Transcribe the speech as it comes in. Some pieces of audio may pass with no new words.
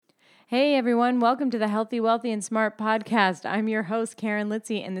Hey everyone, welcome to the Healthy, Wealthy, and Smart podcast. I'm your host, Karen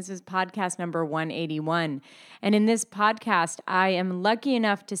Litzy, and this is podcast number 181. And in this podcast, I am lucky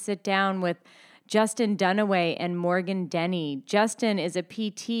enough to sit down with Justin Dunaway and Morgan Denny. Justin is a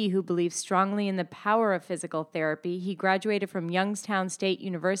PT who believes strongly in the power of physical therapy. He graduated from Youngstown State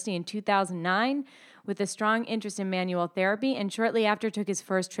University in 2009 with a strong interest in manual therapy, and shortly after took his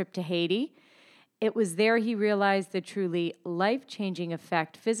first trip to Haiti. It was there he realized the truly life-changing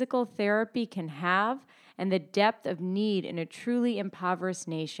effect physical therapy can have and the depth of need in a truly impoverished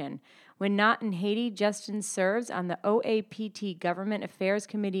nation. When not in Haiti, Justin serves on the OAPT Government Affairs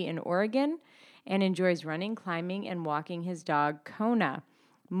Committee in Oregon and enjoys running, climbing, and walking his dog, Kona.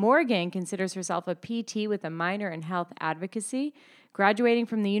 Morgan considers herself a PT with a minor in health advocacy. Graduating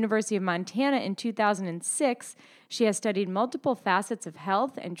from the University of Montana in 2006, she has studied multiple facets of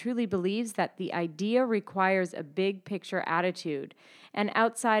health and truly believes that the idea requires a big picture attitude. And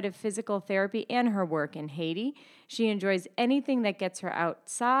outside of physical therapy and her work in Haiti, she enjoys anything that gets her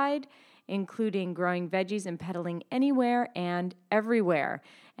outside, including growing veggies and pedaling anywhere and everywhere.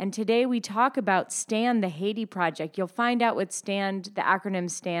 And today we talk about STAND, the Haiti Project. You'll find out what STAND, the acronym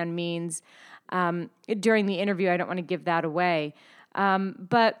STAND, means during the interview. I don't want to give that away.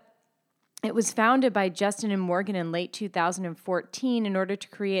 But it was founded by Justin and Morgan in late 2014 in order to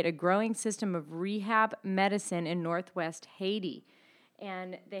create a growing system of rehab medicine in Northwest Haiti.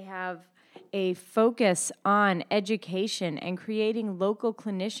 And they have a focus on education and creating local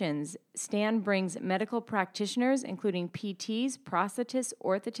clinicians. STAND brings medical practitioners, including PTs, prosthetists,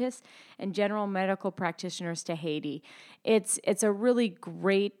 orthotists, and general medical practitioners to Haiti. It's a really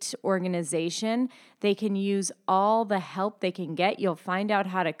great organization. They can use all the help they can get. You'll find out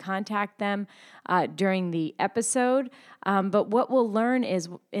how to contact them during the episode. But what we'll learn is,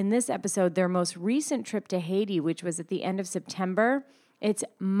 in this episode, their most recent trip to Haiti, which was at the end of September. It's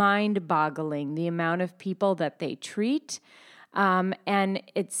mind-boggling, the amount of people that they treat. And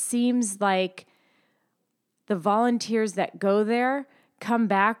it seems like the volunteers that go there come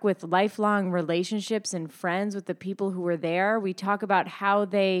back with lifelong relationships and friends with the people who were there. We talk about how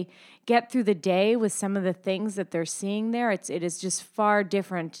they get through the day with some of the things that they're seeing there. It is just far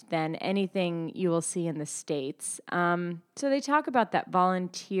different than anything you will see in the States. So they talk about that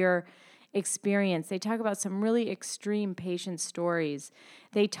volunteer experience. They talk about some really extreme patient stories.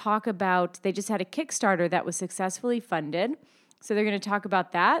 They talk about, they just had a Kickstarter that was successfully funded. So they're going to talk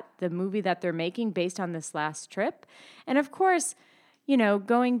about that, the movie that they're making based on this last trip. And of course, you know,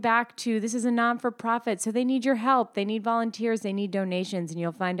 going back to, this is a non-for-profit, so they need your help. They need volunteers. They need donations. And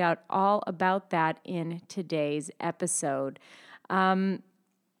you'll find out all about that in today's episode. So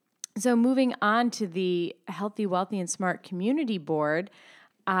moving on to the Healthy, Wealthy, and Smart Community Board.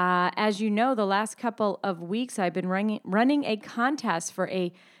 As you know, the last couple of weeks, I've been running a contest for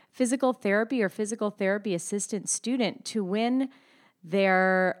a physical therapy or physical therapy assistant student to win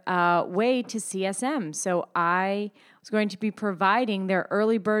their way to CSM. So I was going to be providing their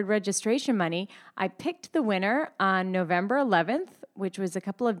early bird registration money. I picked the winner on November 11th, which was a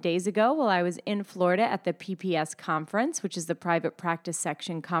couple of days ago while I was in Florida at the PPS conference, which is the Private Practice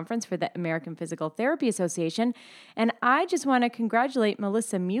Section Conference for the American Physical Therapy Association. And I just want to congratulate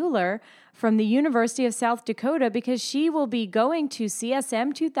Melissa Mueller from the University of South Dakota because she will be going to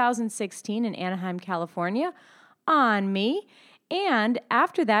CSM 2016 in Anaheim, California on me. And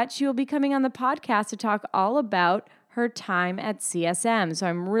after that, she will be coming on the podcast to talk all about her time at CSM. So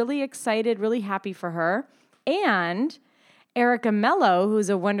I'm really excited, really happy for her. And Erica Mello, who's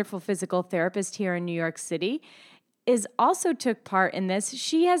a wonderful physical therapist here in New York City, also took part in this.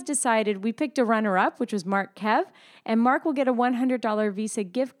 She has decided, we picked a runner-up, which was Mark Kev, and Mark will get a $100 Visa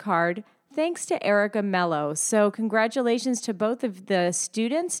gift card thanks to Erica Mello. So congratulations to both of the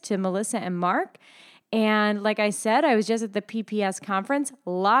students, to Melissa and Mark. And like I said, I was just at the PPS conference,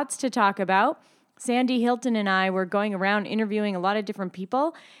 lots to talk about. Sandy Hilton and I were going around interviewing a lot of different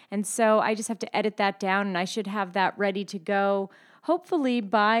people. And so I just have to edit that down, and I should have that ready to go hopefully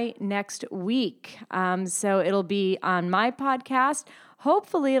by next week. So it'll be on my podcast.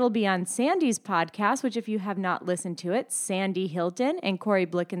 Hopefully it'll be on Sandy's podcast, which if you have not listened to it, Sandy Hilton and Corey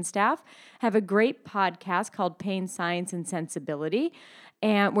Blickenstaff have a great podcast called Pain, Science, and Sensibility,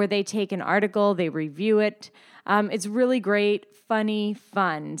 and where they take an article, they review it. It's really great, funny,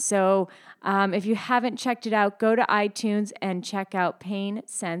 fun. So if you haven't checked it out, go to iTunes and check out Pain,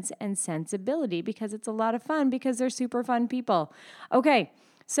 Sense, and Sensibility because it's a lot of fun because they're super fun people. Okay,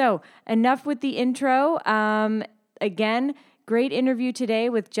 so enough with the intro. Again, great interview today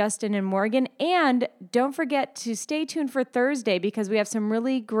with Justin and Morgan. And don't forget to stay tuned for Thursday because we have some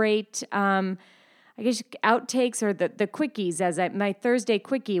really great I guess outtakes or the quickies my Thursday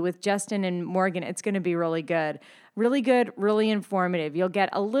quickie with Justin and Morgan. It's going to be really good, really informative. You'll get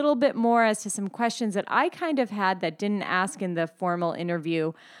a little bit more as to some questions that I kind of had that didn't ask in the formal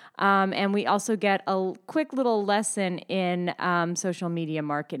interview. And we also get a quick little lesson in social media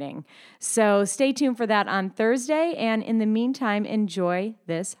marketing. So stay tuned for that on Thursday. And in the meantime, enjoy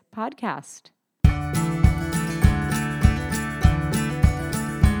this podcast.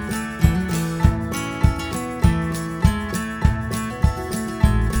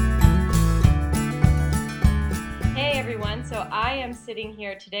 So I am sitting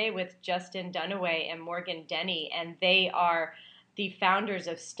here today with Justin Dunaway and Morgan Denny, and they are the founders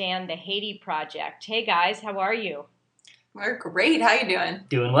of Stand the Haiti Project. Hey guys, how are you? We're great. How you doing?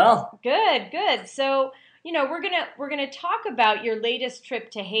 Doing well. Good. So, we're gonna talk about your latest trip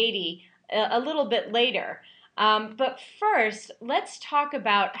to Haiti a little bit later. But first, let's talk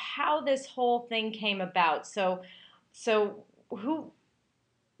about how this whole thing came about.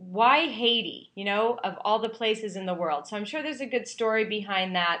 Why Haiti, of all the places in the world? So I'm sure there's a good story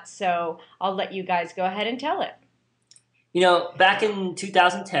behind that. So I'll let you guys go ahead and tell it. Back in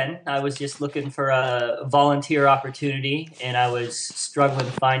 2010, I was just looking for a volunteer opportunity, and I was struggling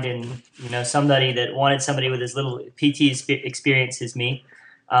finding, somebody that wanted somebody with as little PT experience as me.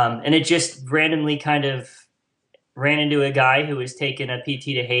 And it just randomly kind of ran into a guy who was taking a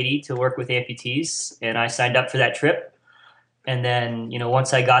PT to Haiti to work with amputees, and I signed up for that trip. And then,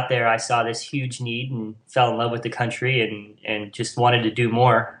 once I got there, I saw this huge need and fell in love with the country and just wanted to do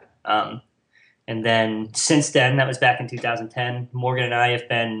more. And then since then, that was back in 2010, Morgan and I have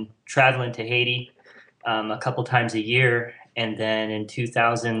been traveling to Haiti a couple times a year. And then in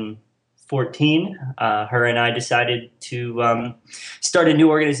 2014, her and I decided to start a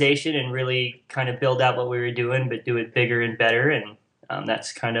new organization and really kind of build out what we were doing, but do it bigger and better. And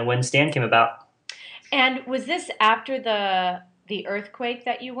that's kind of when Stan came about. And was this after the earthquake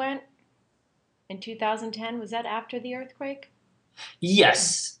that you went in 2010? Was that after the earthquake?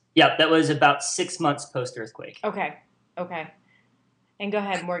 Yes. Yeah, that was about 6 months post-earthquake. Okay. And go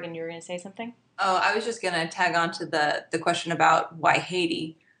ahead, Morgan, you were going to say something? Oh, I was just going to tag on to the question about why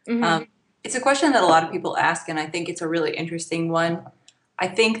Haiti. Mm-hmm. It's a question that a lot of people ask, and I think it's a really interesting one. I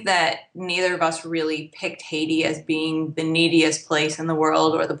think that neither of us really picked Haiti as being the neediest place in the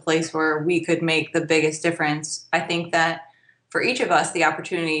world or the place where we could make the biggest difference. I think that for each of us, the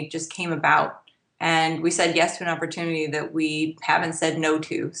opportunity just came about, and we said yes to an opportunity that we haven't said no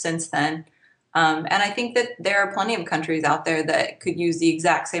to since then. And I think that there are plenty of countries out there that could use the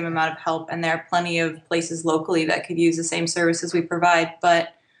exact same amount of help, and there are plenty of places locally that could use the same services we provide. But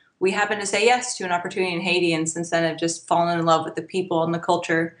we happened to say yes to an opportunity in Haiti, and since then have just fallen in love with the people and the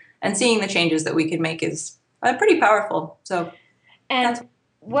culture, and seeing the changes that we can make is pretty powerful. So, and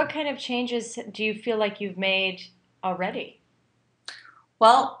what kind of changes do you feel like you've made already?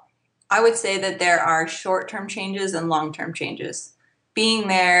 Well, I would say that there are short-term changes and long-term changes. Being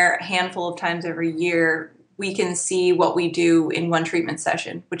there a handful of times every year, we can see what we do in one treatment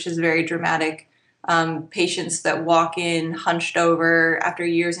session, which is very dramatic. Patients that walk in hunched over after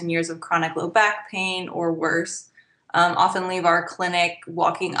years and years of chronic low back pain or worse often leave our clinic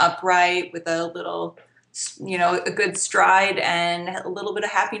walking upright with a little, a good stride and a little bit of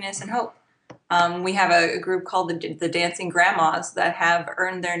happiness and hope. We have a group called the Dancing Grandmas that have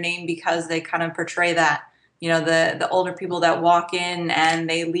earned their name because they kind of portray that. The older people that walk in and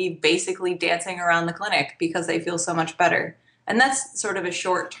they leave basically dancing around the clinic because they feel so much better. And that's sort of a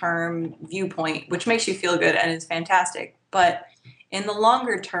short-term viewpoint, which makes you feel good and is fantastic. But in the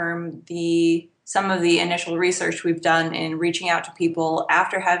longer term, some of the initial research we've done in reaching out to people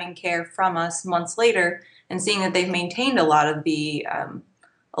after having care from us months later and seeing that they've maintained a lot of the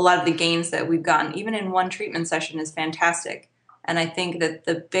gains that we've gotten, even in one treatment session, is fantastic. And I think that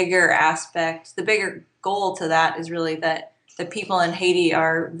the bigger goal to that is really that the people in Haiti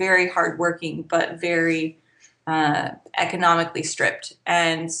are very hardworking, but very economically stripped.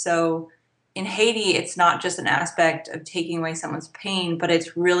 And so in Haiti, it's not just an aspect of taking away someone's pain, but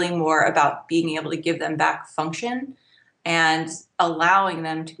it's really more about being able to give them back function and allowing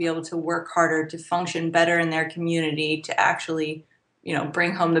them to be able to work harder, to function better in their community, to actually,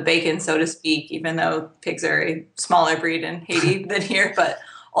 bring home the bacon, so to speak, even though pigs are a smaller breed in Haiti than here. But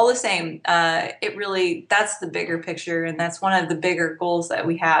all the same, that's the bigger picture. And that's one of the bigger goals that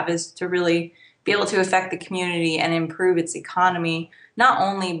we have, is to really be able to affect the community and improve its economy, not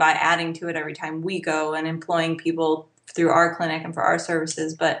only by adding to it every time we go and employing people through our clinic and for our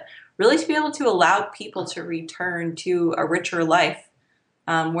services, but really to be able to allow people to return to a richer life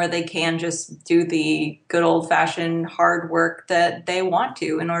where they can just do the good old-fashioned hard work that they want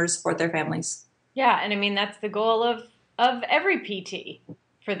to in order to support their families. Yeah, and I mean that's the goal of every PT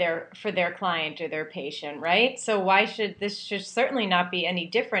for their client or their patient, right? So why should this should certainly not be any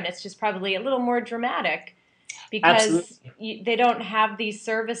different? It's just probably a little more dramatic because Absolutely. they don't have these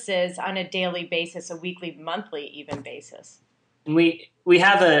services on a daily basis, a weekly, monthly even basis. And we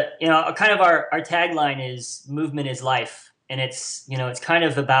have a kind of our tagline is movement is life, and it's kind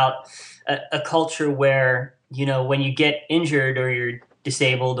of about a culture where when you get injured or you're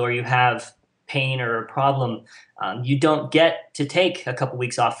disabled or you have pain or a problem, you don't get to take a couple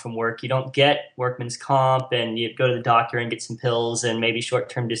weeks off from work. You don't get workman's comp, and you go to the doctor and get some pills and maybe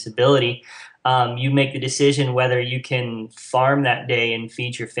short-term disability. You make the decision whether you can farm that day and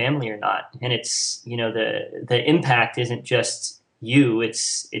feed your family or not. And it's the impact isn't just you;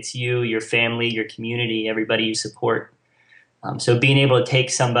 it's you, your family, your community, everybody you support. So being able to take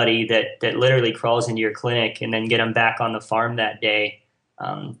somebody that literally crawls into your clinic and then get them back on the farm that day,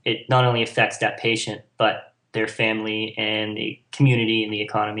 it not only affects that patient but their family and the community and the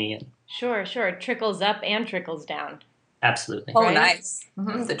economy. And Sure, sure. It trickles up and trickles down, absolutely. Oh, right? nice.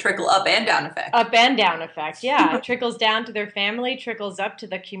 The trickle up and down effect. Up and down effect, yeah. It trickles down to their family, trickles up to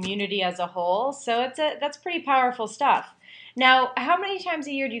the community as a whole. So that's pretty powerful stuff. Now, how many times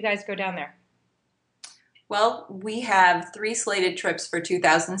a year do you guys go down there? Well, we have 3 slated trips for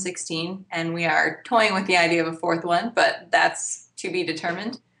 2016, and we are toying with the idea of a 4th one, but that's to be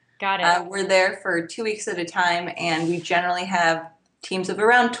determined. Got it. We're there for 2 weeks at a time, and we generally have teams of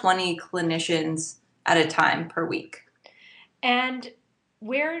around 20 clinicians at a time per week. And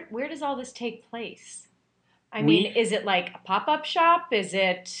where does all this take place? I mean, is it like a pop-up shop? Is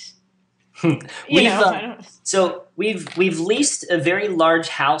it we've leased a very large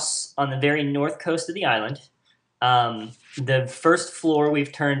house on the very north coast of the island. The first floor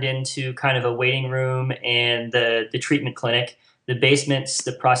we've turned into kind of a waiting room and the treatment clinic. The basement's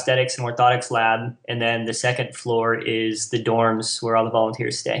the prosthetics and orthotics lab, and then the second floor is the dorms where all the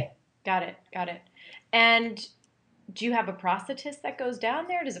volunteers stay. Got it. And do you have a prosthetist that goes down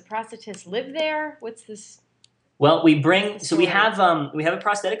there? Does a prosthetist live there? What's this? Well, we have a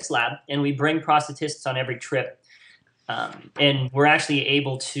prosthetics lab, and we bring prosthetists on every trip. And we're actually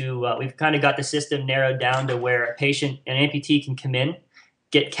able to, we've kind of got the system narrowed down to where an amputee can come in,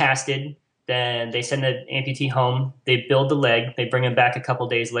 get casted, then they send the amputee home, they build the leg, they bring him back a couple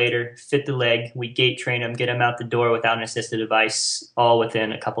days later, fit the leg, we gait train him, get him out the door without an assisted device, all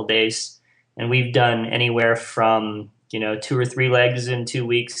within a couple days. And we've done anywhere from, 2 or 3 legs in 2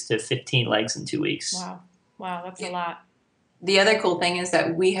 weeks to 15 legs in 2 weeks. Wow, that's a lot. The other cool thing is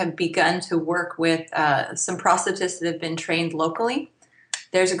that we have begun to work with some prosthetists that have been trained locally.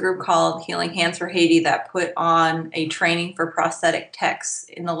 There's a group called Healing Hands for Haiti that put on a training for prosthetic techs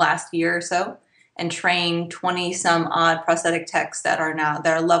in the last year or so and trained 20 some odd prosthetic techs that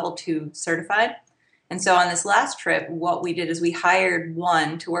are level 2 certified. And so on this last trip, what we did is we hired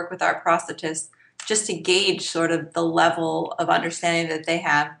one to work with our prosthetist just to gauge sort of the level of understanding that they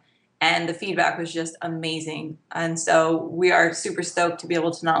have. And the feedback was just amazing. And so we are super stoked to be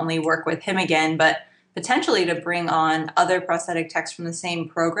able to not only work with him again, but potentially to bring on other prosthetic techs from the same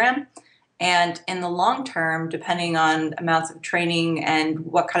program. And in the long term, depending on amounts of training and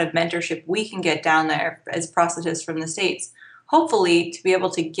what kind of mentorship we can get down there as prosthetists from the States, hopefully to be able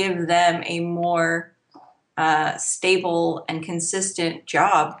to give them a more stable and consistent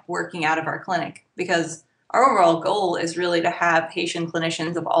job working out of our clinic. Because our overall goal is really to have Haitian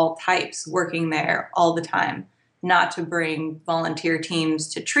clinicians of all types working there all the time, not to bring volunteer teams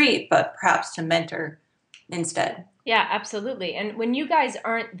to treat, but perhaps to mentor instead. Yeah, absolutely. And when you guys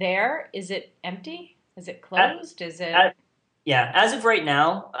aren't there, is it empty? Is it closed? As of right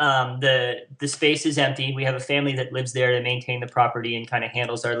now, the space is empty. We have a family that lives there to maintain the property and kind of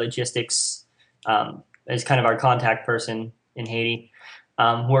handles our logistics as kind of our contact person in Haiti.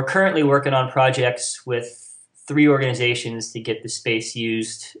 We're currently working on projects with 3 organizations to get the space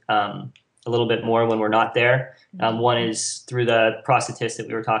used a little bit more when we're not there. One is through the prosthetist that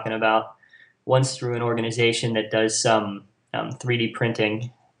we were talking about. One's through an organization that does some 3D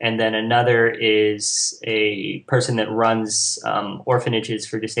printing. And then another is a person that runs orphanages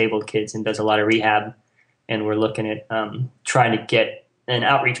for disabled kids and does a lot of rehab. And we're looking at trying to get an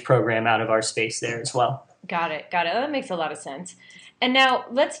outreach program out of our space there as well. Got it. That makes a lot of sense. And now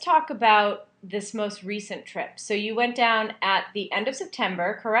let's talk about this most recent trip. So you went down at the end of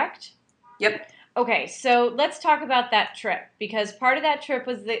September, correct? Yep. Okay, so let's talk about that trip, because part of that trip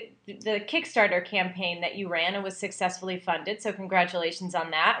was the Kickstarter campaign that you ran and was successfully funded. So congratulations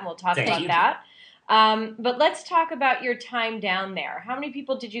on that, and we'll talk about that. But let's talk about your time down there. How many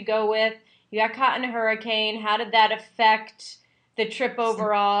people did you go with? You got caught in a hurricane. How did that affect the trip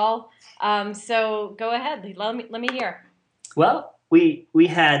overall. So go ahead. Let me hear. Well, we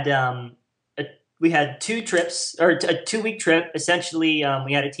had two trips, or a 2-week trip. Essentially,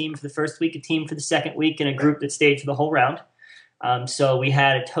 we had a team for the first week, a team for the second week, and a group that stayed for the whole round. So we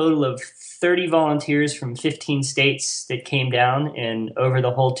had a total of 30 volunteers from 15 states that came down, and over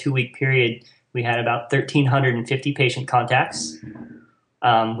the whole 2-week period, we had about 1,350 patient contacts.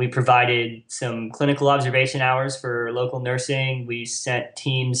 We provided some clinical observation hours for local nursing. We sent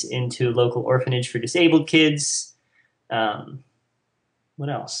teams into a local orphanage for disabled kids. What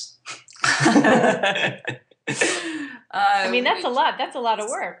else? I mean, that's a lot. That's a lot of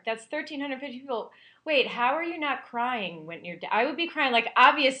work. That's 1,350 people. Wait, how are you not crying when you're? I would be crying. Like,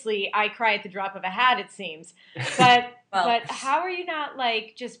 obviously, I cry at the drop of a hat. It seems, but but how are you not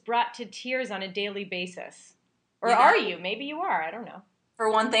like just brought to tears on a daily basis? Or are you? Maybe you are. I don't know.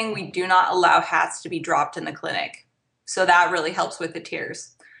 For one thing, we do not allow hats to be dropped in the clinic, so that really helps with the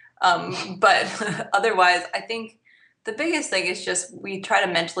tears. But otherwise, I think the biggest thing is just we try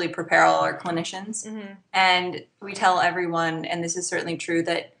to mentally prepare all our clinicians, and we tell everyone, and this is certainly true,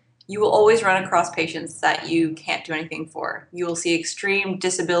 that you will always run across patients that you can't do anything for. You will see extreme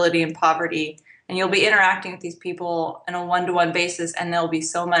disability and poverty, and you'll be interacting with these people on a one-to-one basis, and there'll be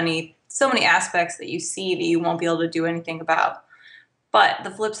so many aspects that you see that you won't be able to do anything about. But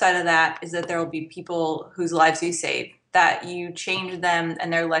the flip side of that is that there will be people whose lives you save, that you change them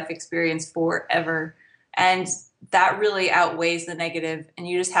and their life experience forever. And that really outweighs the negative, and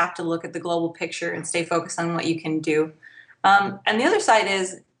you just have to look at the global picture and stay focused on what you can do. And the other side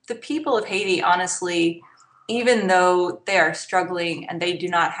is the people of Haiti, honestly, even though they are struggling and they do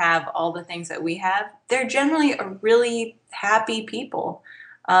not have all the things that we have, they're generally a really happy people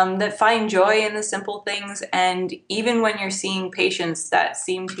that find joy in the simple things. And even when you're seeing patients that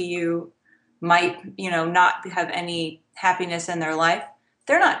seem to you might, not have any happiness in their life,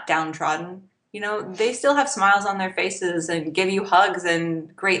 they're not downtrodden. They still have smiles on their faces and give you hugs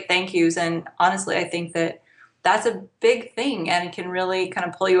and great thank yous. And honestly, I think that that's a big thing and can really kind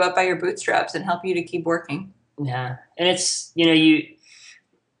of pull you up by your bootstraps and help you to keep working. Yeah. And it's,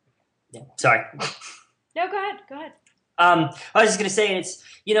 sorry. No, go ahead. I was just going to say, it's,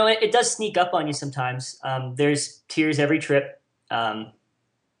 it does sneak up on you sometimes. There's tears every trip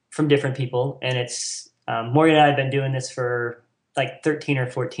from different people. And it's, Morgan and I have been doing this for like 13 or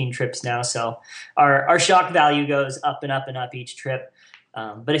 14 trips now. So our shock value goes up and up and up each trip.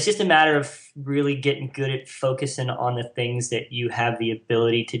 But it's just a matter of really getting good at focusing on the things that you have the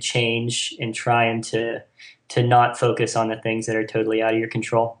ability to change and trying to not focus on the things that are totally out of your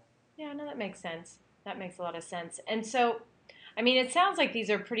control. Yeah, no, that makes sense. That makes a lot of sense. And so, I mean, it sounds like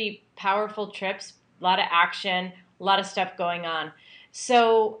these are pretty powerful trips, a lot of action, a lot of stuff going on.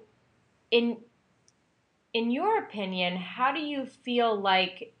 So in your opinion, how do you feel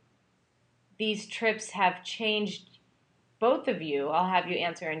like these trips have changed both of you? I'll have you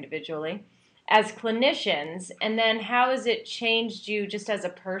answer individually as clinicians, and then how has it changed you just as a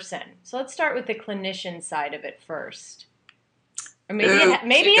person? So let's start with the clinician side of it first. Or maybe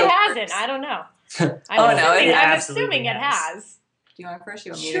it hasn't. First. I don't know. I'm assuming it has. Do you want first?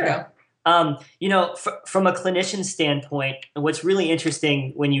 You want me to go? From a clinician standpoint, what's really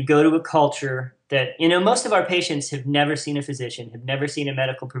interesting when you go to a culture that, most of our patients have never seen a physician, have never seen a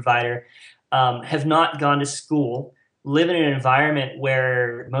medical provider, have not gone to school, live in an environment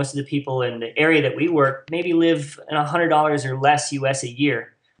where most of the people in the area that we work maybe live in $100 or less US a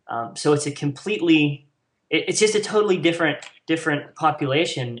year. So it's it's just a totally different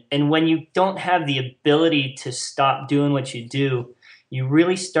population. And when you don't have the ability to stop doing what you do, you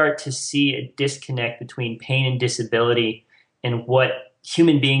really start to see a disconnect between pain and disability and what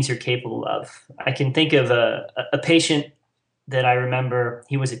human beings are capable of. I can think of a patient that I remember.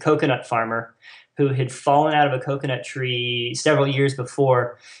 He was a coconut farmer who had fallen out of a coconut tree several years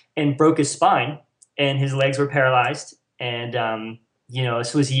before and broke his spine, and his legs were paralyzed. And,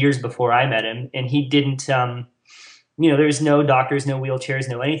 this was years before I met him, and he didn't, there's no doctors, no wheelchairs,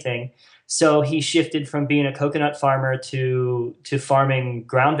 no anything. So he shifted from being a coconut farmer to farming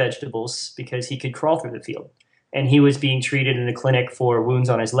ground vegetables because he could crawl through the field. And he was being treated in the clinic for wounds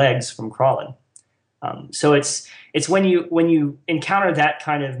on his legs from crawling. So it's when you encounter that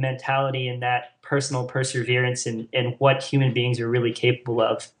kind of mentality and that personal perseverance and what human beings are really capable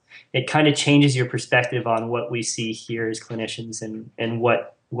of, it kind of changes your perspective on what we see here as clinicians and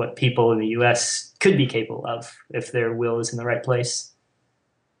what people in the U.S. could be capable of if their will is in the right place.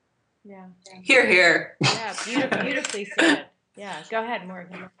 Yeah. Hear. Yeah, beautifully said. Yeah, go ahead,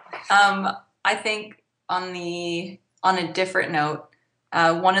 Morgan. I think on a different note,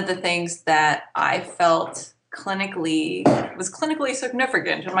 one of the things that I felt was clinically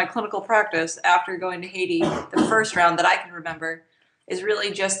significant in my clinical practice after going to Haiti the first round that I can remember is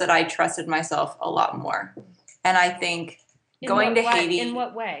really just that I trusted myself a lot more. And I think Haiti... In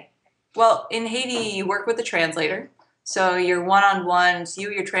what way? Well, in Haiti, you work with a translator. So you're one-on-one, so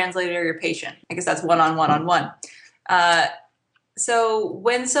your translator, your patient. I guess that's one-on-one-on-one. So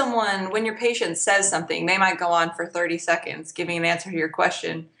when your patient says something, they might go on for 30 seconds giving an answer to your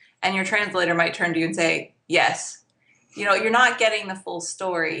question, and your translator might turn to you and say, yes. You're not getting the full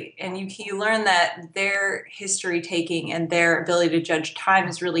story, and you learn that their history taking and their ability to judge time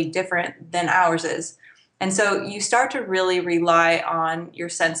is really different than ours is. And so you start to really rely on your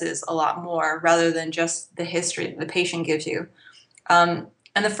senses a lot more rather than just the history that the patient gives you. And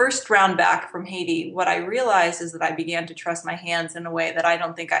the first round back from Haiti, what I realized is that I began to trust my hands in a way that I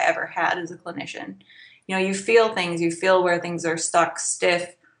don't think I ever had as a clinician. You feel things, you feel where things are stuck,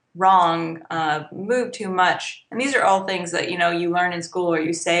 stiff, wrong, move too much. And these are all things that, you learn in school or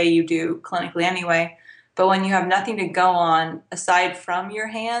you say you do clinically anyway. But when you have nothing to go on aside from your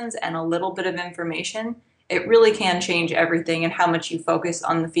hands and a little bit of information, it really can change everything and how much you focus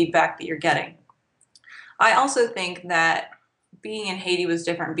on the feedback that you're getting. I also think that being in Haiti was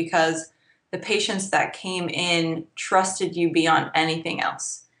different because the patients that came in trusted you beyond anything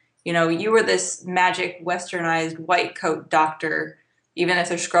else. You were this magic westernized white coat doctor, even if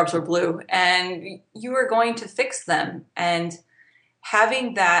their scrubs were blue, and you were going to fix them. And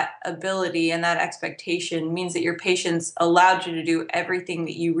having that ability and that expectation means that your patients allowed you to do everything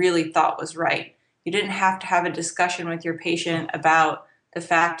that you really thought was right. You didn't have to have a discussion with your patient about the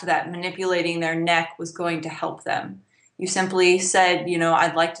fact that manipulating their neck was going to help them. You simply said,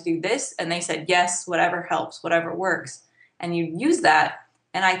 I'd like to do this. And they said, yes, whatever helps, whatever works. And you use that.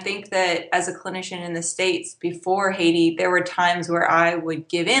 And I think that as a clinician in the States before Haiti, there were times where I would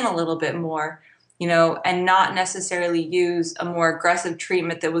give in a little bit more, and not necessarily use a more aggressive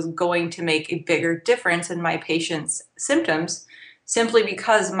treatment that was going to make a bigger difference in my patient's symptoms, simply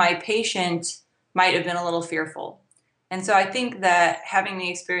because my patient might have been a little fearful. And so I think that having the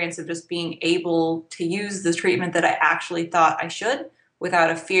experience of just being able to use the treatment that I actually thought I should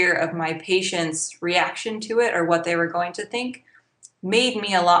without a fear of my patient's reaction to it or what they were going to think made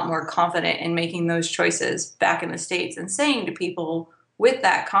me a lot more confident in making those choices back in the States and saying to people with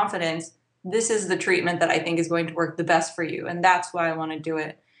that confidence, this is the treatment that I think is going to work the best for you. And that's why I want to do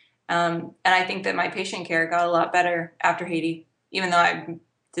it. And I think that my patient care got a lot better after Haiti, even though I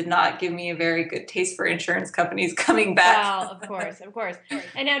did not give me a very good taste for insurance companies coming back. Well, of course.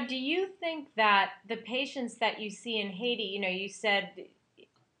 And now, do you think that the patients that you see in Haiti, you said,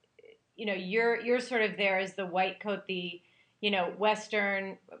 you're sort of there as the white coat, the,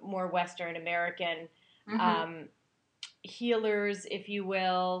 more Western American healers, if you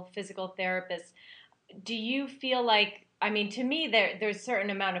will, physical therapists. Do you feel like, to me, there's a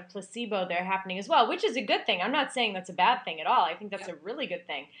certain amount of placebo there happening as well, which is a good thing. I'm not saying that's a bad thing at all. I think that's a really good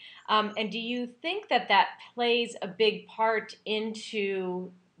thing. And do you think that plays a big part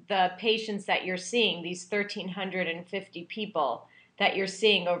into the patients that you're seeing, these 1,350 people that you're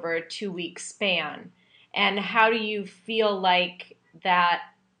seeing over a 2-week span? And how do you feel like that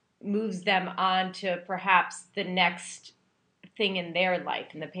moves them on to perhaps the next thing in their life,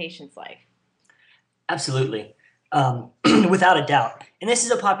 in the patient's life? Absolutely. Without a doubt. And this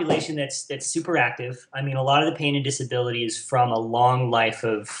is a population that's super active. A lot of the pain and disability is from a long life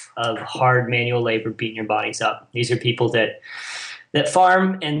of hard manual labor beating your bodies up. These are people that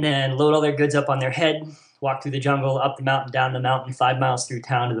farm and then load all their goods up on their head, walk through the jungle, up the mountain, down the mountain, 5 miles through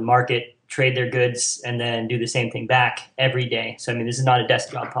town to the market, trade their goods, and then do the same thing back every day. So, this is not a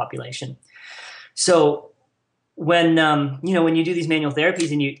desk job population. So when you do these manual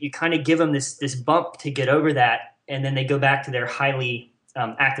therapies and you kind of give them this bump to get over that, and then they go back to their highly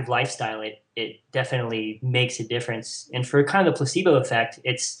active lifestyle, it definitely makes a difference. And for kind of the placebo effect,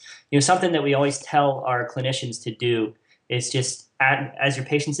 it's something that we always tell our clinicians to do is just as your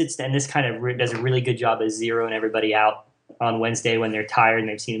patient sits, and this kind of does a really good job of zeroing everybody out on Wednesday when they're tired and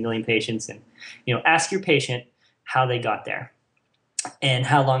they've seen a million patients, and ask your patient how they got there and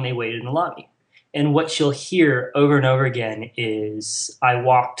how long they waited in the lobby. And what you'll hear over and over again is, I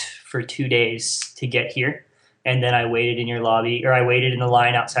walked for 2 days to get here. And then I waited in your lobby, or I waited in the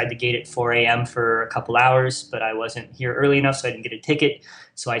line outside the gate at 4 a.m. for a couple hours, but I wasn't here early enough, so I didn't get a ticket.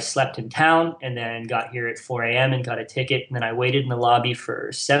 So I slept in town and then got here at 4 a.m. and got a ticket. And then I waited in the lobby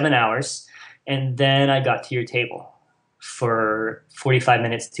for 7 hours. And then I got to your table for 45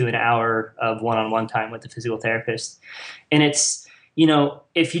 minutes to an hour of one-on-one time with the physical therapist. And it's,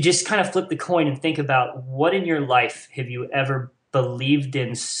 if you just kind of flip the coin and think about what in your life have you ever believed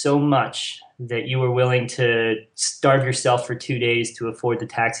in so much that you were willing to starve yourself for 2 days to afford the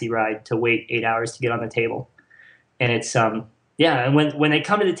taxi ride to wait 8 hours to get on the table. And it's yeah, and when they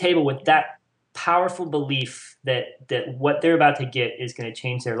come to the table with that powerful belief that what they're about to get is going to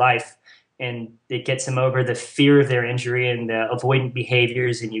change their life, and it gets them over the fear of their injury and the avoidant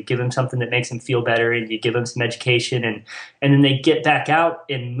behaviors, and you give them something that makes them feel better, and you give them some education, and then they get back out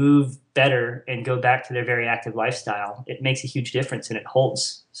and move better and go back to their very active lifestyle. It makes a huge difference, and it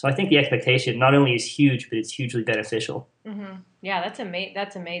holds. So I think the expectation not only is huge, but it's hugely beneficial. Mm-hmm. Yeah, that's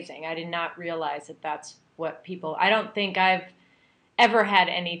amazing. I did not realize that that's what people. I don't think I've ever had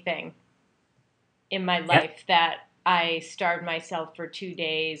anything in my life that I starved myself for 2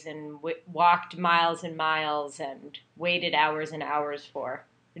 days and walked miles and miles and waited hours and hours for,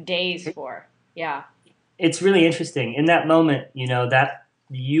 days for. Yeah. It's really interesting. In that moment, that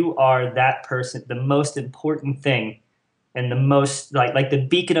you are that person, the most important thing, and the most like the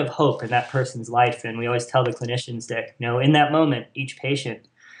beacon of hope in that person's life. And we always tell the clinicians that, in that moment, each patient,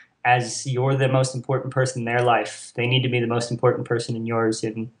 as you're the most important person in their life, they need to be the most important person in yours.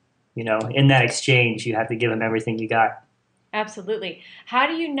 And, in that exchange, you have to give them everything you got. Absolutely. How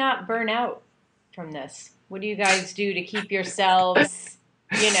do you not burn out from this? What do you guys do to keep yourselves,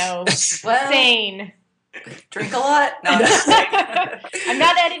 sane? Drink a lot? No, I'm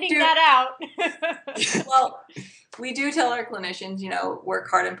not editing that out. Well, we do tell our clinicians, work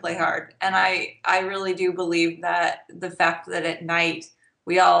hard and play hard. And I really do believe that the fact that at night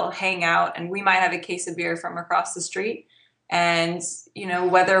we all hang out and we might have a case of beer from across the street. And,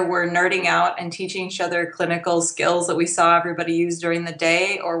 whether we're nerding out and teaching each other clinical skills that we saw everybody use during the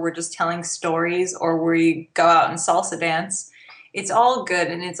day, or we're just telling stories, or we go out and salsa dance, it's all good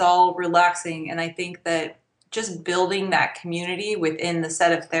and it's all relaxing. And I think that just building that community within the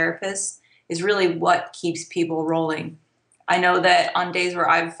set of therapists is really what keeps people rolling. I know that on days where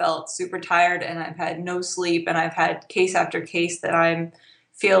I've felt super tired and I've had no sleep and I've had case after case that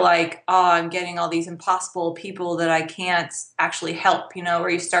feel like, I'm getting all these impossible people that I can't actually help, where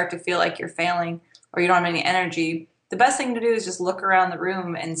you start to feel like you're failing or you don't have any energy. The best thing to do is just look around the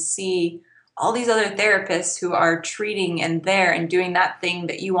room and see all these other therapists who are treating and there and doing that thing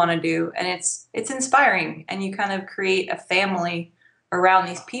that you want to do. And it's inspiring. And you kind of create a family around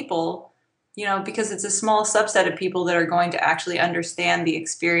these people, because it's a small subset of people that are going to actually understand the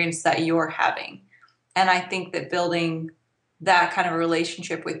experience that you're having. And I think that building that kind of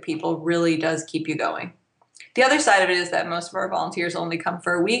relationship with people really does keep you going. The other side of it is that most of our volunteers only come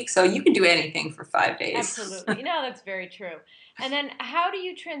for a week, so you can do anything for 5 days. Absolutely. That's very true. And then how do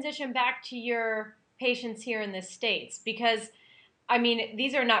you transition back to your patients here in the States? Because,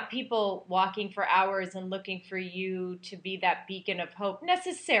 these are not people walking for hours and looking for you to be that beacon of hope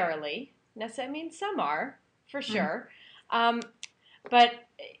necessarily. Some are, for sure. But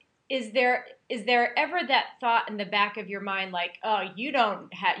is there ever that thought in the back of your mind like, oh, you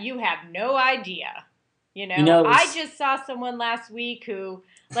have no idea? I just saw someone last week who,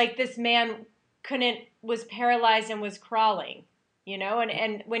 like, this man was paralyzed and was crawling,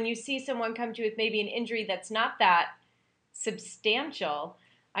 and when you see someone come to you with maybe an injury that's not that substantial,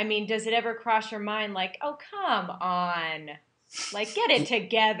 does it ever cross your mind like, oh, come on, like, get it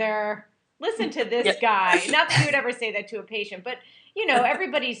together, listen to this guy? Not that you would ever say that to a patient, but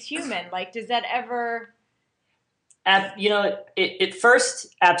everybody's human. Like, does that ever? At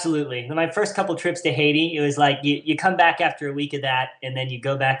first, absolutely. My first couple trips to Haiti, it was like you come back after a week of that, and then you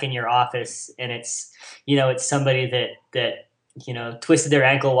go back in your office, and it's somebody that twisted their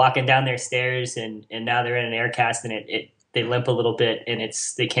ankle walking down their stairs, and now they're in an air cast, and they limp a little bit, and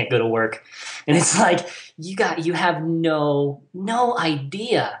they can't go to work, and it's like you have no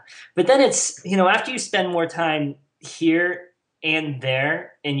idea. But then it's after you spend more time here and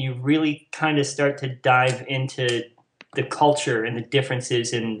there, and you really kind of start to dive into the culture and the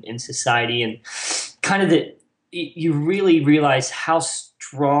differences in society, and kind of you really realize how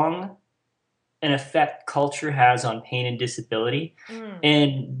strong an effect culture has on pain and disability.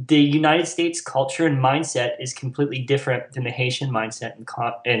 And the United States culture and mindset is completely different than the Haitian mindset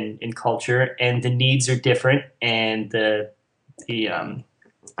and culture, and the needs are different, and the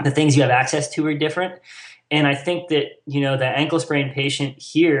things you have access to are different. And I think that, the ankle sprain patient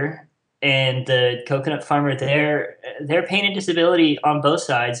here and the coconut farmer there, their pain and disability on both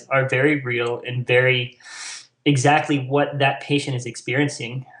sides are very real and very exactly what that patient is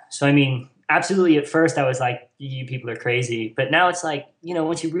experiencing. So, absolutely at first I was like, you people are crazy. But now it's like,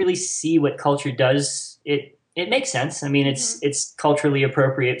 once you really see what culture does, it makes sense. It's culturally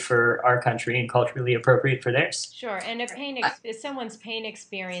appropriate for our country and culturally appropriate for theirs. Sure. And if someone's pain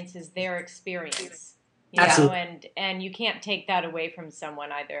experience is their experience. Absolutely. And you can't take that away from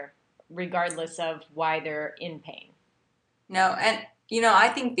someone either regardless of why they're in pain. No, and I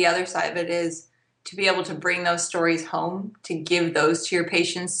think the other side of it is to be able to bring those stories home, to give those to your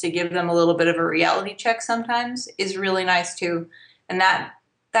patients, to give them a little bit of a reality check sometimes is really nice too. And that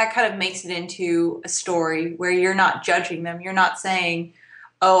kind of makes it into a story where you're not judging them. You're not saying,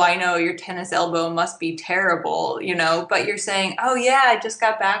 oh, I know your tennis elbow must be terrible, but you're saying, oh yeah, I just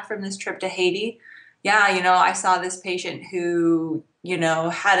got back from this trip to Haiti. Yeah, I saw this patient who,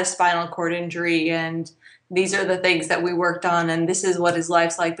 had a spinal cord injury, and these are the things that we worked on, and this is what his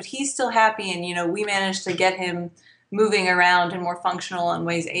life's like. But he's still happy, and, we managed to get him moving around and more functional in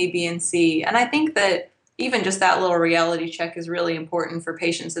ways A, B, and C. And I think that even just that little reality check is really important for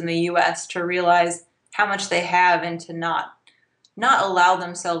patients in the U.S. to realize how much they have and to not allow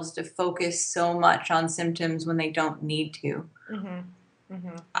themselves to focus so much on symptoms when they don't need to. Mm-hmm.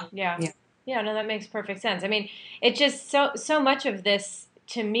 Mm-hmm. Yeah, no, that makes perfect sense. I mean, it just so much of this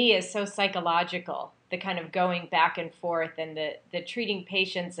to me is so psychological, the kind of going back and forth and the treating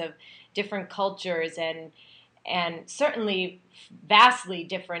patients of different cultures and certainly vastly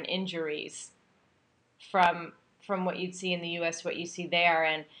different injuries from what you'd see in the U.S., what you see there.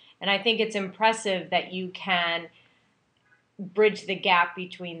 And I think it's impressive that you can bridge the gap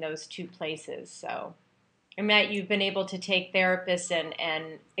between those two places. So, and that you've been able to take therapists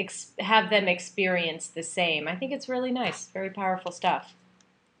and have them experience the same. I think it's really nice. Very powerful stuff.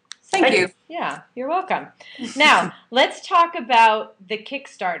 Thank you. Yeah, you're welcome. Now, let's talk about the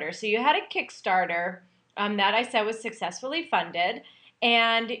Kickstarter. So you had a Kickstarter that I said was successfully funded,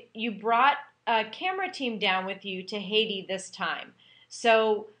 and you brought a camera team down with you to Haiti this time.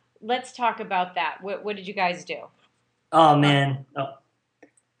 So let's talk about that. What did you guys do? Oh, man.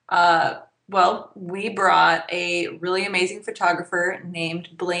 Well, we brought a really amazing photographer named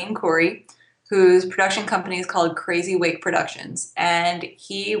Blaine Corey, whose production company is called Crazy Wake Productions, and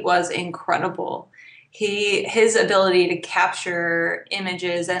he was incredible. His ability to capture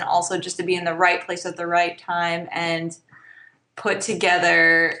images and also just to be in the right place at the right time and put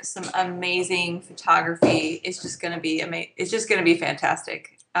together some amazing photography is just going to be it's just going to be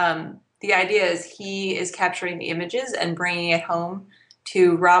fantastic. The idea is he is capturing the images and bringing it home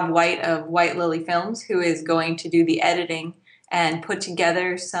to Rob White of White Lily Films, who is going to do the editing and put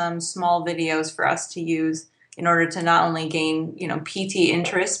together some small videos for us to use in order to not only gain, PT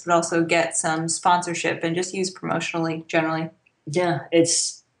interest, but also get some sponsorship and just use promotionally generally. Yeah, it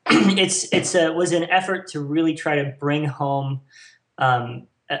was an effort to really try to bring home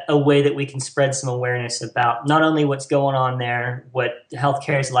a way that we can spread some awareness about not only what's going on there, what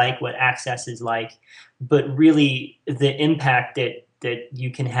healthcare is like, what access is like, but really the impact that you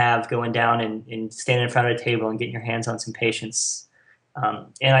can have going down and standing in front of a table and getting your hands on some patients.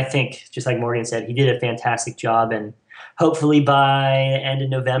 And I think, just like Morgan said, he did a fantastic job. And hopefully by the end of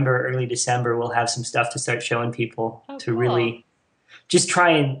November, early December, we'll have some stuff to start showing people to really just try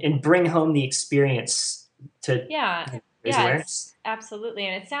and bring home the experience to raise awareness. Absolutely.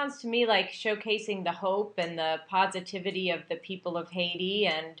 And it sounds to me like showcasing the hope and the positivity of the people of Haiti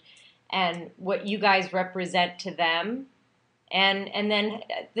and what you guys represent to them. And then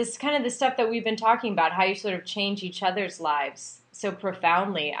this kind of the stuff that we've been talking about, how you sort of change each other's lives so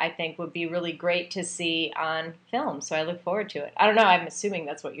profoundly, I think would be really great to see on film. So I look forward to it. I don't know. I'm assuming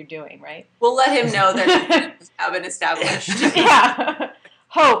that's what you're doing, right? We'll let him know that it's now been established. Yeah.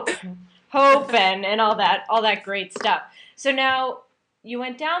 Hope and all that great stuff. So now you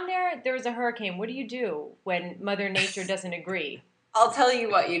went down there was a hurricane. What do you do when Mother Nature doesn't agree? I'll tell you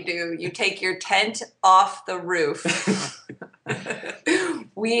what you do. You take your tent off the roof.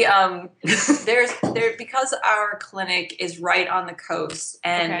 We because our clinic is right on the coast,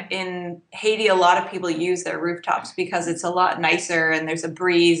 and in Haiti a lot of people use their rooftops because it's a lot nicer and there's a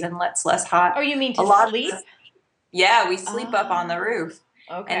breeze and it's less hot. Oh, you mean to sleep? Yeah, we sleep up on the roof.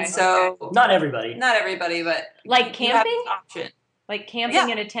 Okay. And so Not everybody, but like camping? You have an option. Like camping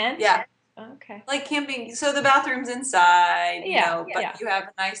in a tent? Yeah. Okay. Like camping, so the bathroom's inside, but you have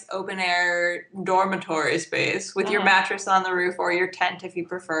a nice open air dormitory space with your mattress on the roof or your tent if you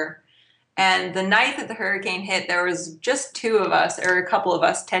prefer. And the night that the hurricane hit, there was just two of us, or a couple of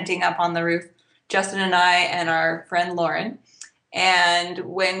us, tenting up on the roof, Justin and I and our friend Lauren. And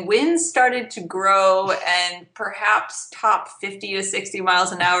when winds started to grow and perhaps top 50 to 60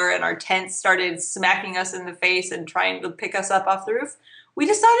 miles an hour and our tent started smacking us in the face and trying to pick us up off the roof, we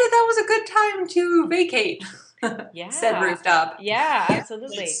decided that was a good time to vacate said rooftop. Yeah,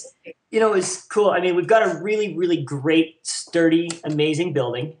 absolutely. It was cool. I mean, we've got a really, really great, sturdy, amazing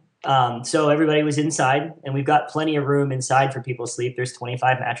building. So everybody was inside, and we've got plenty of room inside for people to sleep. There's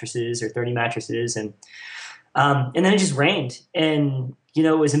 25 mattresses or 30 mattresses, and And then it just rained, and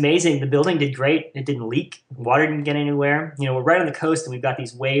it was amazing. The building did great. It didn't leak. Water didn't get anywhere. We're right on the coast, and we've got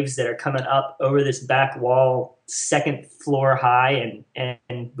these waves that are coming up over this back wall, second floor high, and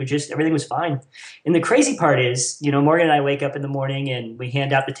everything was fine. And the crazy part is, Morgan and I wake up in the morning and we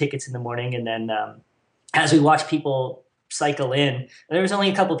hand out the tickets in the morning, and then as we watch people cycle in, there was only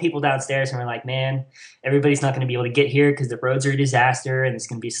a couple of people downstairs, and we're like, man, everybody's not going to be able to get here because the roads are a disaster, and it's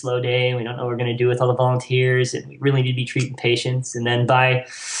going to be a slow day, and we don't know what we're going to do with all the volunteers, and we really need to be treating patients. And then by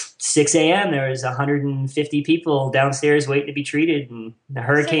 6 a.m. there was 150 people downstairs waiting to be treated, and the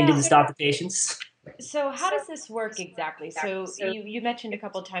hurricane didn't stop the patients. So how does this work exactly? So you mentioned a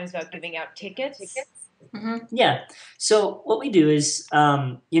couple of times about giving out tickets. Mm-hmm. Yeah. So what we do is,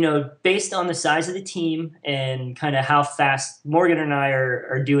 based on the size of the team and kind of how fast Morgan and I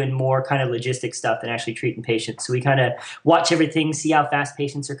are doing more kind of logistic stuff than actually treating patients. So we kind of watch everything, see how fast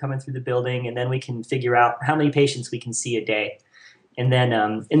patients are coming through the building, and then we can figure out how many patients we can see a day. And then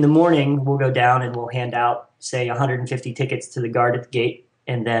in the morning, we'll go down and we'll hand out, say, 150 tickets to the guard at the gate.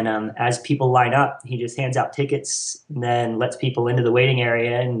 And then as people line up, he just hands out tickets and then lets people into the waiting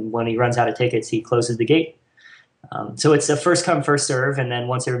area. And when he runs out of tickets, he closes the gate. So it's a first come, first serve. And then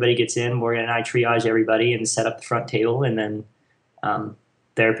once everybody gets in, Morgan and I triage everybody and set up the front table. And then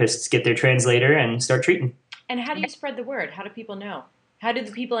therapists get their translator and start treating. And how do you spread the word? How do people know? How do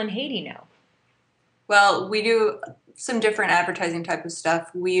the people in Haiti know? Well, we do some different advertising type of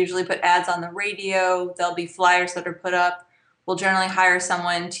stuff. We usually put ads on the radio. There'll be flyers that are put up. We'll generally hire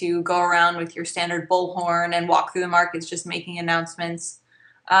someone to go around with your standard bullhorn and walk through the markets just making announcements.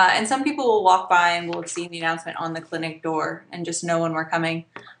 And some people will walk by and will have seen the announcement on the clinic door and just know when we're coming.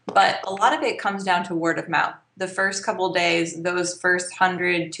 But a lot of it comes down to word of mouth. The first couple of days, those first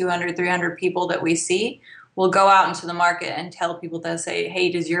 100, 200, 300 people that we see will go out into the market and tell people to say,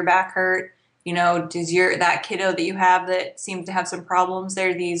 hey, does your back hurt? Does that kiddo that you have that seems to have some problems, there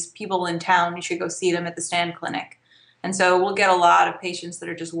are these people in town, you should go see them at the stand clinic. And so we'll get a lot of patients that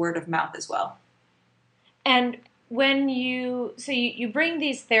are just word of mouth as well. And when you bring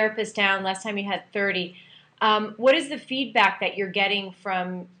these therapists down, last time you had 30, what is the feedback that you're getting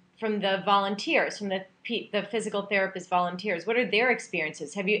from the volunteers, from the physical therapist volunteers? What are their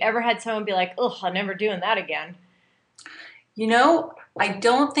experiences? Have you ever had someone be like, oh, I'm never doing that again? I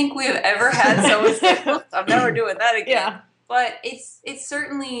don't think we have ever had someone say, I'm never doing that again. Yeah. But it's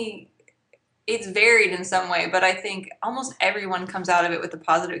certainly... it's varied in some way, but I think almost everyone comes out of it with a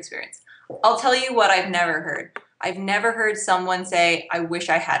positive experience. I'll tell you what I've never heard. I've never heard someone say, I wish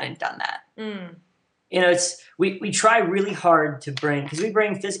I hadn't done that. Mm. We try really hard to because we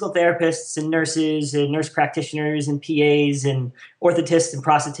bring physical therapists and nurses and nurse practitioners and PAs and orthotists and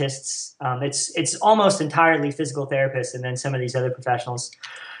prosthetists. It's almost entirely physical therapists and then some of these other professionals.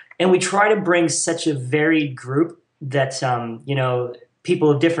 And we try to bring such a varied group that,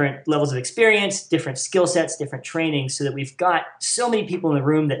 people of different levels of experience, different skill sets, different training, so that we've got so many people in the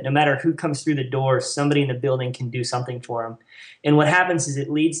room that no matter who comes through the door, somebody in the building can do something for them. And what happens is it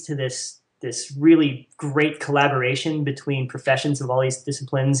leads to this really great collaboration between professions of all these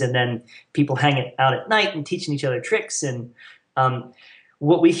disciplines, and then people hanging out at night and teaching each other tricks. And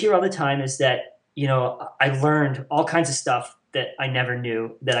what we hear all the time is that, I learned all kinds of stuff that I never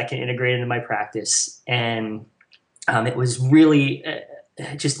knew that I can integrate into my practice. And it was really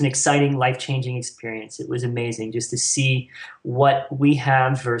just an exciting, life-changing experience. It was amazing just to see what we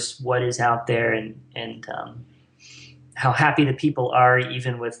have versus what is out there, and how happy the people are,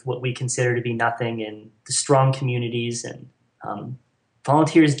 even with what we consider to be nothing, and the strong communities. And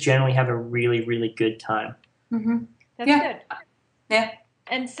volunteers generally have a really, really good time. Mm-hmm. That's good. Yeah.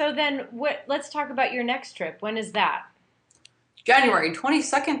 And so then let's talk about your next trip. When is that? January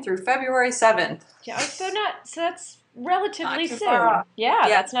 22nd through February 7th. Yeah, so that's relatively soon. Yeah,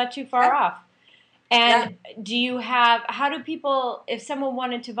 that's not too far off. And do you how do people, if someone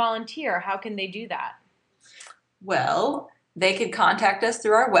wanted to volunteer, how can they do that? Well, they could contact us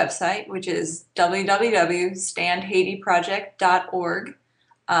through our website, which is www.standhaitiproject.org,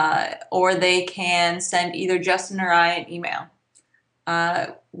 or they can send either Justin or I an email.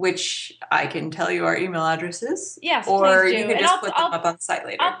 Which I can tell you our email addresses. Yes, or please do. You can just put them up on the site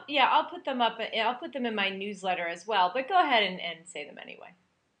later. I'll put them up. I'll put them in my newsletter as well. But go ahead and say them anyway.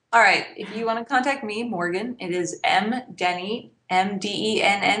 All right. If you want to contact me, Morgan, it is mdenny, MDENNY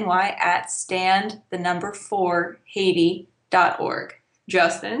 @stand4haiti.org.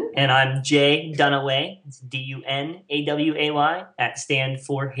 Justin. And I'm Jay Dunaway. It's DUNAWAY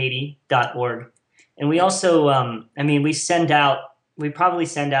 @stand4haiti.org. And we also, we probably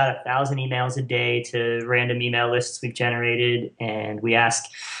send out 1,000 emails a day to random email lists we've generated, and we ask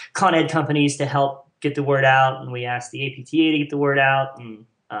Con Ed companies to help get the word out, and we ask the APTA to get the word out. And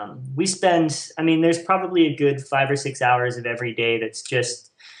we spend, there's probably a good 5 or 6 hours of every day that's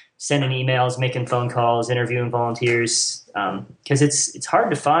just sending emails, making phone calls, interviewing volunteers, because it's hard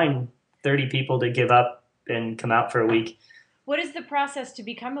to find 30 people to give up and come out for a week. What is the process to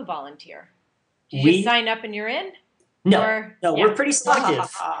become a volunteer? You just sign up and you're in? No, we're pretty selective.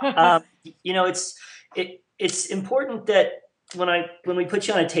 It's important that when we put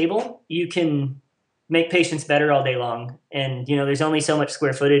you on a table, you can make patients better all day long. And, there's only so much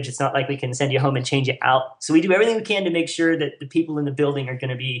square footage. It's not like we can send you home and change it out. So we do everything we can to make sure that the people in the building are going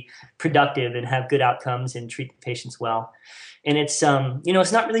to be productive and have good outcomes and treat the patients well. And it's,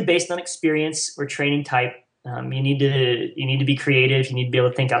 it's not really based on experience or training type. You need to be creative. You need to be able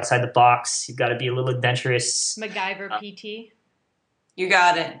to think outside the box. You've got to be a little adventurous. MacGyver PT. You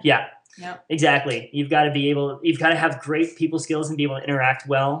got it. Yeah. Yep. Exactly. You've got to have great people skills and be able to interact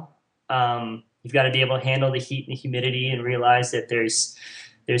well. You've got to be able to handle the heat and the humidity and realize that there's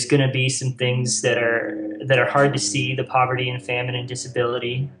going to be some things that are hard to see, the poverty and famine and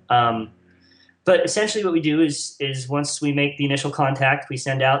disability. But essentially what we do is once we make the initial contact, we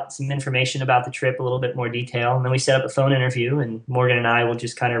send out some information about the trip, a little bit more detail, and then we set up a phone interview, and Morgan and I will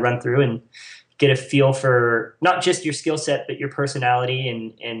just kind of run through and get a feel for not just your skill set, but your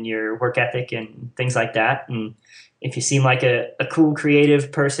personality and your work ethic and things like that. And if you seem like a cool,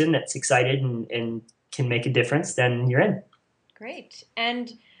 creative person that's excited and can make a difference, then you're in. Great.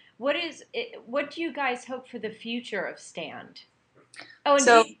 And what do you guys hope for the future of STAND? Oh,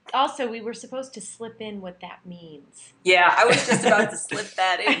 and also, we were supposed to slip in what that means. Yeah, I was just about to slip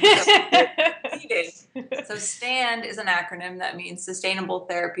that in. So STAND is an acronym that means Sustainable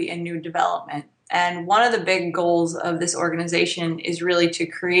Therapy and New Development. And one of the big goals of this organization is really to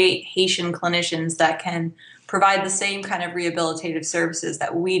create Haitian clinicians that can provide the same kind of rehabilitative services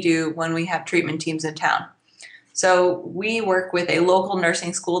that we do when we have treatment teams in town. So we work with a local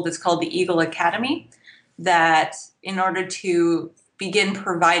nursing school that's called the Eagle Academy, that in order to begin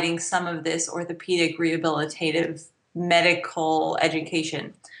providing some of this orthopedic rehabilitative medical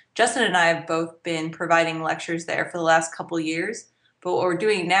education. Justin and I have both been providing lectures there for the last couple years, but what we're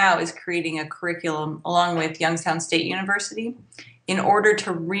doing now is creating a curriculum along with Youngstown State University in order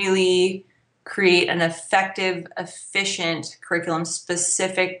to really create an effective, efficient curriculum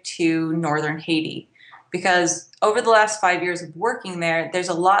specific to Northern Haiti. Because over the last 5 years of working there, there's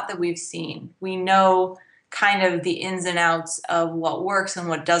a lot that we've seen. We know kind of the ins and outs of what works and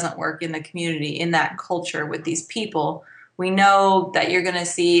what doesn't work in the community, in that culture with these people. We know that you're going to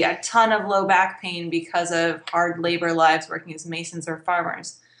see a ton of low back pain because of hard labor lives working as masons or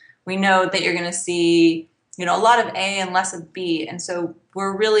farmers. We know that you're going to see, a lot of A and less of B. And so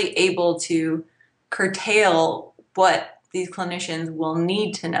we're really able to curtail what these clinicians will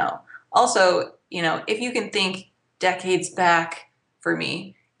need to know. Also, if you can think decades back for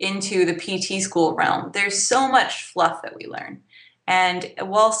me, into the PT school realm, there's so much fluff that we learn. And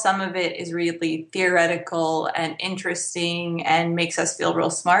while some of it is really theoretical and interesting and makes us feel real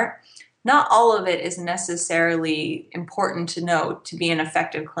smart, not all of it is necessarily important to know to be an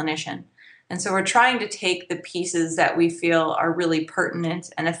effective clinician. And so we're trying to take the pieces that we feel are really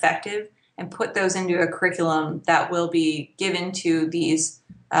pertinent and effective and put those into a curriculum that will be given to these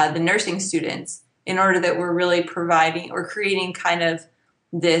the nursing students in order that we're really providing or creating kind of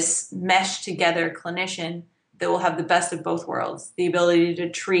this mesh together clinician that will have the best of both worlds, the ability to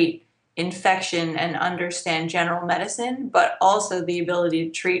treat infection and understand general medicine, but also the ability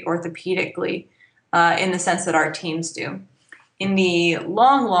to treat orthopedically in the sense that our teams do. In the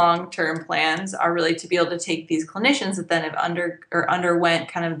long-term plans are really to be able to take these clinicians that then have underwent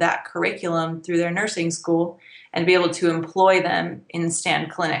kind of that curriculum through their nursing school and be able to employ them in STAND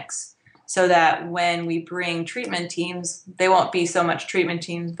clinics. So that when we bring treatment teams, they won't be so much treatment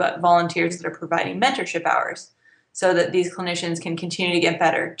teams, but volunteers that are providing mentorship hours so that these clinicians can continue to get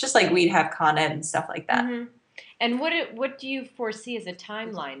better, just like we'd have Con Ed and stuff like that. Mm-hmm. And what do you foresee as a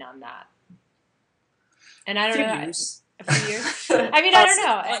timeline on that? And I don't know. Years. A few years? I don't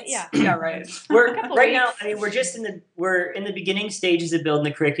know. Yeah, right. We're just we're in the beginning stages of building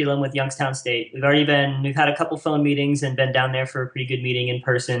the curriculum with Youngstown State. We've had a couple phone meetings and been down there for a pretty good meeting in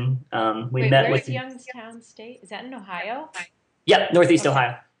person. Where's Youngstown State? Is that in Ohio? Yep, Northeast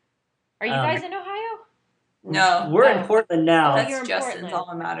Ohio. Are you guys in Ohio? No. We're in Portland now. That's Justin's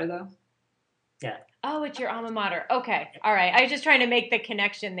alma mater, though. Yeah. Oh, it's your alma mater. Okay. All right. I was just trying to make the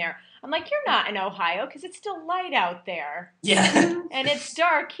connection there. I'm like, you're not in Ohio because it's still light out there. Yeah. And it's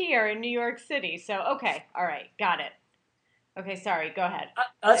dark here in New York City. So, okay. All right. Got it. Okay, sorry. Go ahead.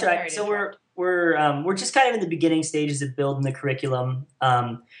 That's I'm sorry right. to So interrupt. we're just kind of in the beginning stages of building the curriculum.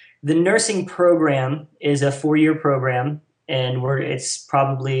 The nursing program is a 4-year program, and it's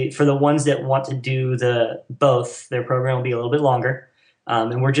probably for the ones that want to do both. Their program will be a little bit longer,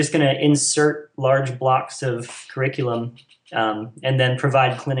 and we're just going to insert large blocks of curriculum, and then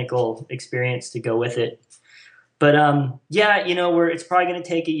provide clinical experience to go with it. But yeah, it's probably going to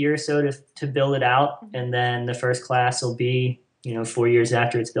take a year or so to build it out, and then the first class will be 4 years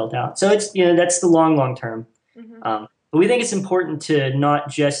after it's built out. So it's that's the long term. Mm-hmm. But we think it's important to not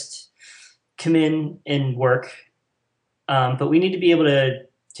just come in and work, but we need to be able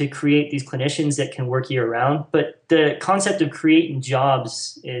to create these clinicians that can work year round. But the concept of creating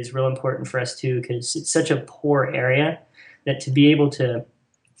jobs is real important for us too, because it's such a poor area that to be able to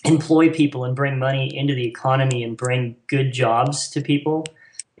employ people and bring money into the economy and bring good jobs to people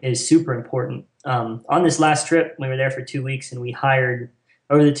is super important. On this last trip, we were there for 2 weeks, and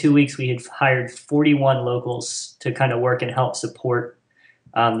over the 2 weeks, we had hired 41 locals to kind of work and help support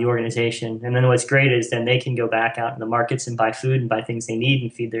the organization. And then what's great is then they can go back out in the markets and buy food and buy things they need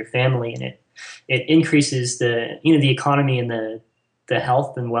and feed their family, and it increases the economy and the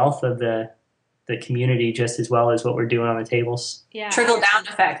health and wealth of the community just as well as what we're doing on the tables. Yeah. Trickle down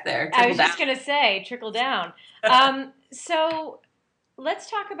effect there. I was just going to say trickle down. So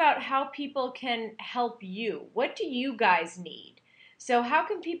let's talk about how people can help you. What do you guys need? So how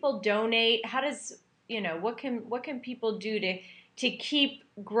can people donate? How does, what can people do to keep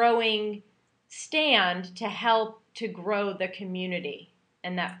growing Stand to help to grow the community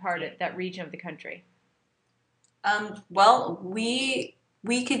in that that region of the country? Well,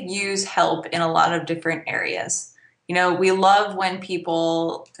 we could use help in a lot of different areas. We love when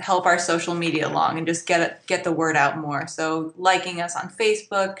people help our social media along and just get the word out more. So liking us on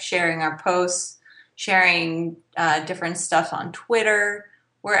Facebook, sharing our posts, sharing different stuff on Twitter,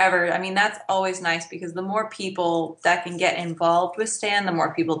 wherever. I mean, that's always nice because the more people that can get involved with Stan, the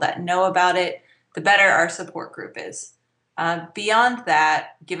more people that know about it, the better our support group is. Beyond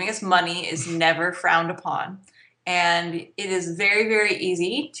that, giving us money is never frowned upon. And it is very, very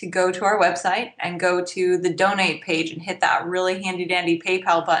easy to go to our website and go to the donate page and hit that really handy dandy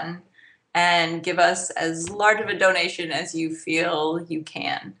PayPal button and give us as large of a donation as you feel you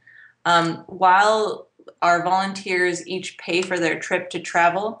can. While our volunteers each pay for their trip to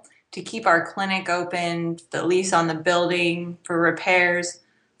travel, to keep our clinic open, the lease on the building, for repairs,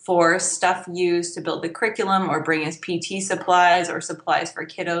 for stuff used to build the curriculum or bring us PT supplies or supplies for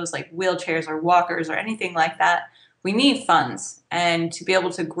kiddos like wheelchairs or walkers or anything like that, we need funds. And to be able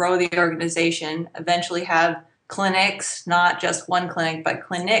to grow the organization, eventually have clinics, not just one clinic, but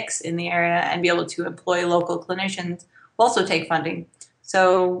clinics in the area, and be able to employ local clinicians will also take funding.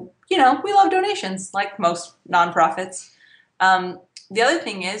 So, we love donations like most nonprofits. The other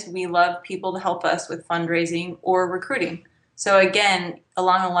thing is we love people to help us with fundraising or recruiting. So again,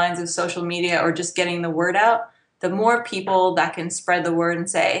 along the lines of social media or just getting the word out, the more people that can spread the word and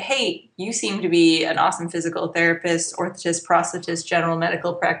say, hey, you seem to be an awesome physical therapist, orthotist, prosthetist, general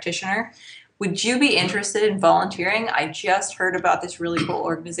medical practitioner. Would you be interested in volunteering? I just heard about this really cool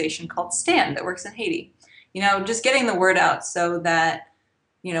organization called STAND that works in Haiti. Just getting the word out so that,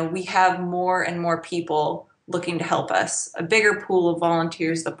 we have more and more people looking to help us, a bigger pool of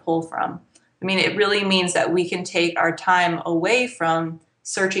volunteers to pull from. I mean, it really means that we can take our time away from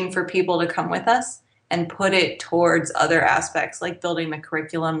searching for people to come with us and put it towards other aspects like building the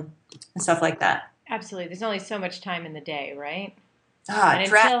curriculum and stuff like that. Absolutely. There's only so much time in the day, right?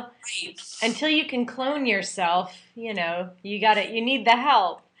 And until you can clone yourself, you need the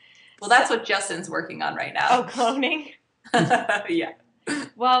help. Well, that's what Justin's working on right now. Oh, cloning? Yeah.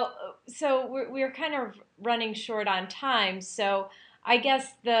 Well, so we're kind of running short on time. So I guess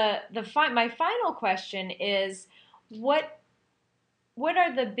my final question is, what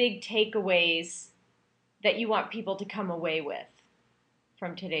are the big takeaways that you want people to come away with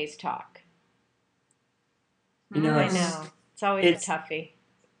from today's talk? I know it's always a toughie.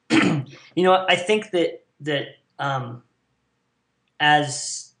 I think that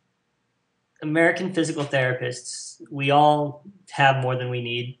as American physical therapists, we all have more than we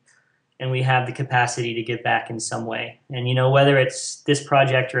need, and we have the capacity to give back in some way. And, whether it's this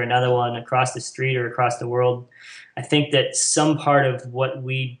project or another one across the street or across the world, I think that some part of what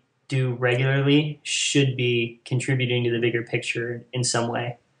we do regularly should be contributing to the bigger picture in some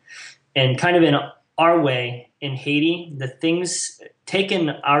way. And kind of in our way in Haiti, the things, taking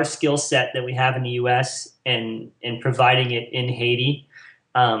our skill set that we have in the U.S. and providing it in Haiti,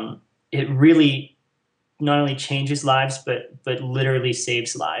 it really not only changes lives, but literally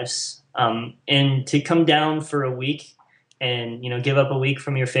saves lives. And to come down for a week and, give up a week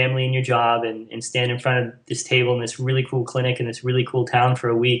from your family and your job and stand in front of this table in this really cool clinic in this really cool town for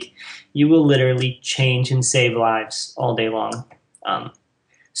a week, you will literally change and save lives all day long.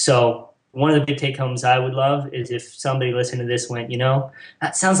 So one of the big take homes I would love is if somebody listening to this went,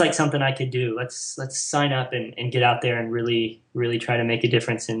 that sounds like something I could do. Let's sign up and get out there and really, really try to make a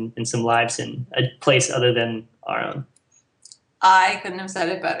difference in some lives in a place other than our own. I couldn't have said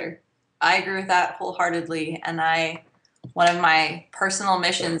it better. I agree with that wholeheartedly. And one of my personal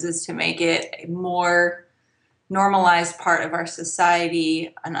missions is to make it a more normalized part of our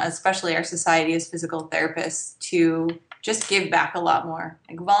society, and especially our society as physical therapists, to just give back a lot more.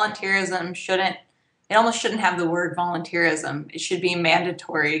 Like volunteerism it almost shouldn't have the word volunteerism. It should be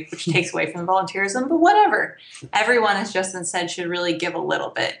mandatory, which takes away from the volunteerism, but whatever. Everyone, as Justin said, should really give a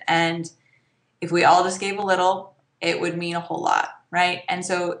little bit. And if we all just gave a little, it would mean a whole lot, right? And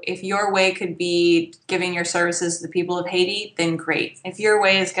so if your way could be giving your services to the people of Haiti, then great. If your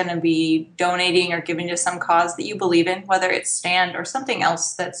way is going to be donating or giving to some cause that you believe in, whether it's STAND or something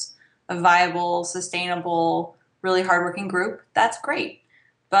else that's a viable, sustainable, really hardworking group, that's great.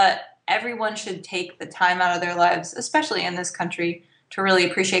 But everyone should take the time out of their lives, especially in this country, to really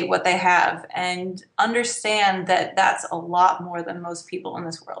appreciate what they have and understand that that's a lot more than most people in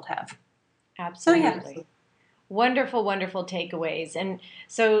this world have. Absolutely. So, yeah. Wonderful, wonderful takeaways. And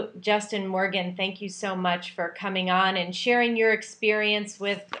so, Justin, Morgan, thank you so much for coming on and sharing your experience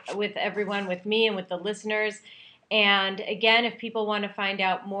with everyone, with me and with the listeners. And again, if people want to find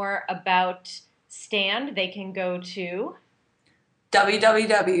out more about STAND, they can go to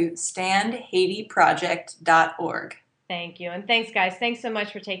www.standhaitiproject.org. Thank you. And thanks, guys. Thanks so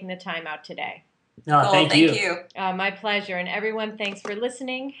much for taking the time out today. No, cool, thank you. My pleasure. And everyone, thanks for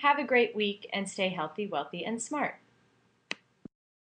listening. Have a great week and stay healthy, wealthy, and smart.